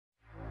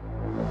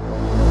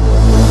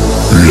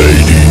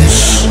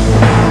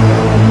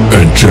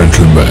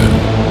gentlemen,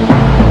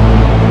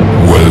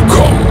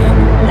 welcome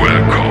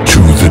to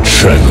the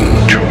channel.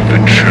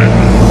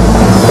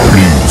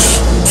 Please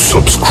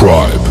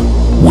subscribe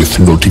with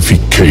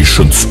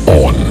notifications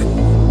on.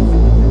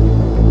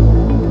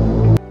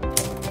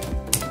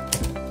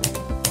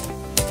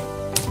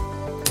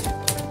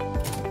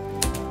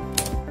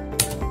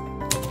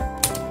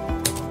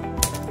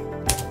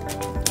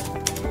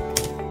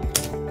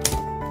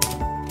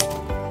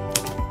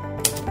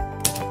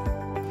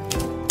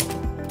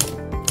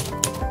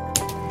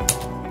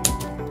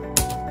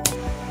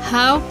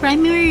 How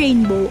primary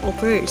rainbow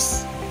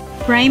occurs.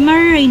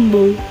 Primary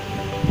rainbow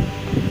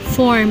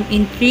form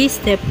in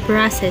three-step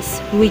process,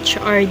 which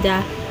are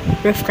the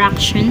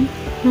refraction,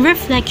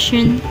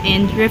 reflection,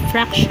 and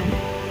refraction.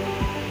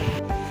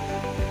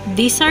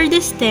 These are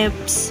the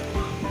steps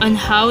on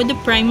how the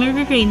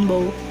primary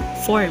rainbow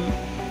form.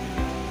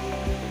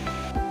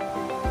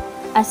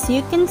 As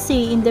you can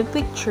see in the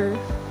picture,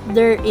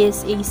 there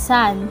is a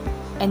sun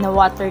and a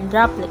water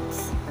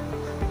droplets.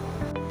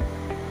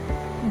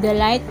 The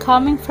light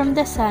coming from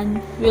the sun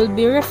will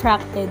be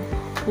refracted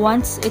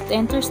once it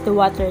enters the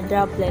water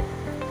droplet.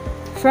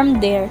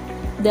 From there,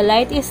 the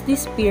light is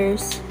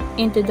dispersed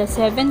into the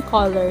 7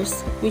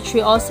 colors, which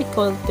we also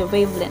call the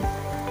wavelength.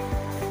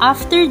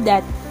 After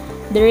that,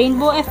 the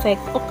rainbow effect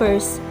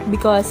occurs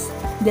because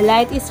the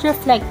light is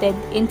reflected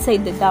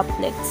inside the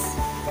droplets.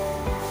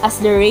 As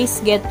the rays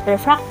get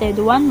refracted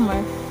one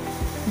more,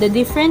 the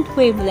different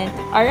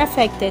wavelengths are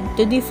affected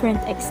to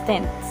different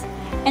extents,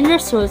 and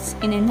results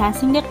in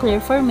enhancing the clear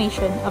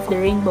formation of the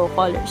rainbow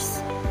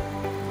colors.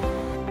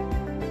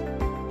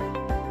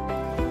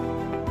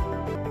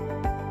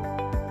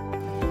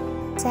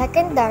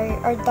 Secondary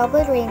or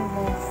double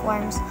rainbow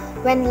forms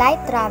when light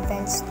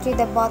travels through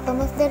the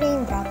bottom of the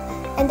raindrop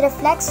and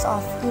reflects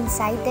off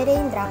inside the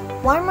raindrop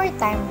one more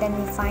time than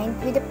we find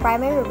with the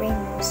primary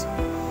rainbows.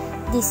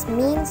 This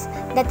means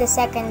that the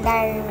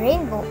secondary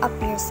rainbow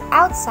appears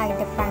outside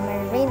the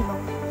primary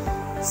rainbow.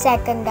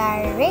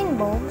 Secondary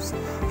rainbows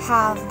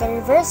have the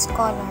reverse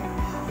color,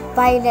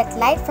 violet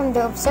light from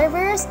the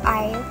observer's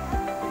eye,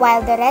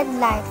 while the red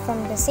light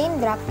from the same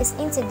drop is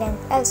incident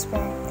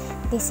elsewhere.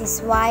 This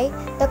is why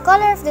the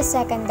color of the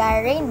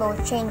secondary rainbow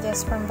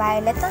changes from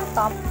violet on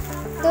top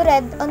to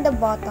red on the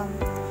bottom,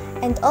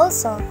 and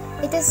also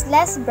it is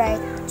less bright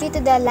due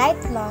to the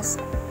light loss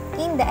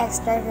in the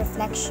extra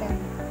reflection.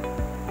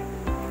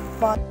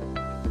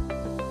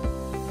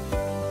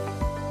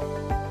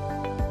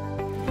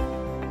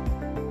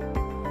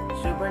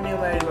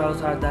 Supernumerary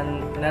bulbs are the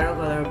narrow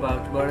color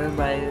bulbs bordered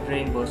by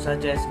rainbows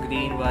such as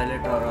green,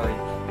 violet, or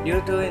orange.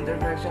 Due to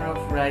intersection of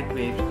light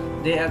waves,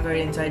 they occur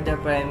inside the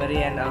primary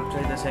and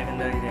outside the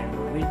secondary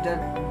rainbow, which the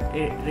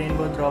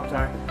rainbow drops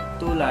are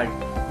too large.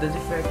 The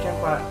diffraction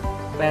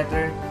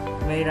pattern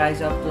may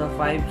rise up to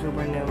 5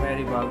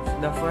 supernumerary bulbs.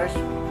 The first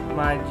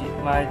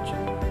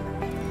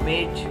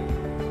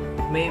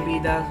may be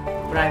the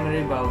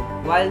primary bulb,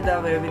 while the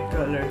vivid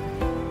color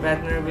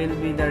pattern will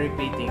be the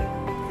repeating.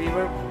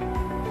 Fewer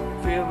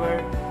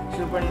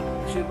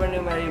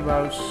supernumerary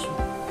bulbs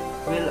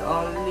will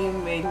only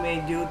be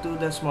made due to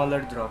the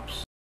smaller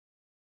drops.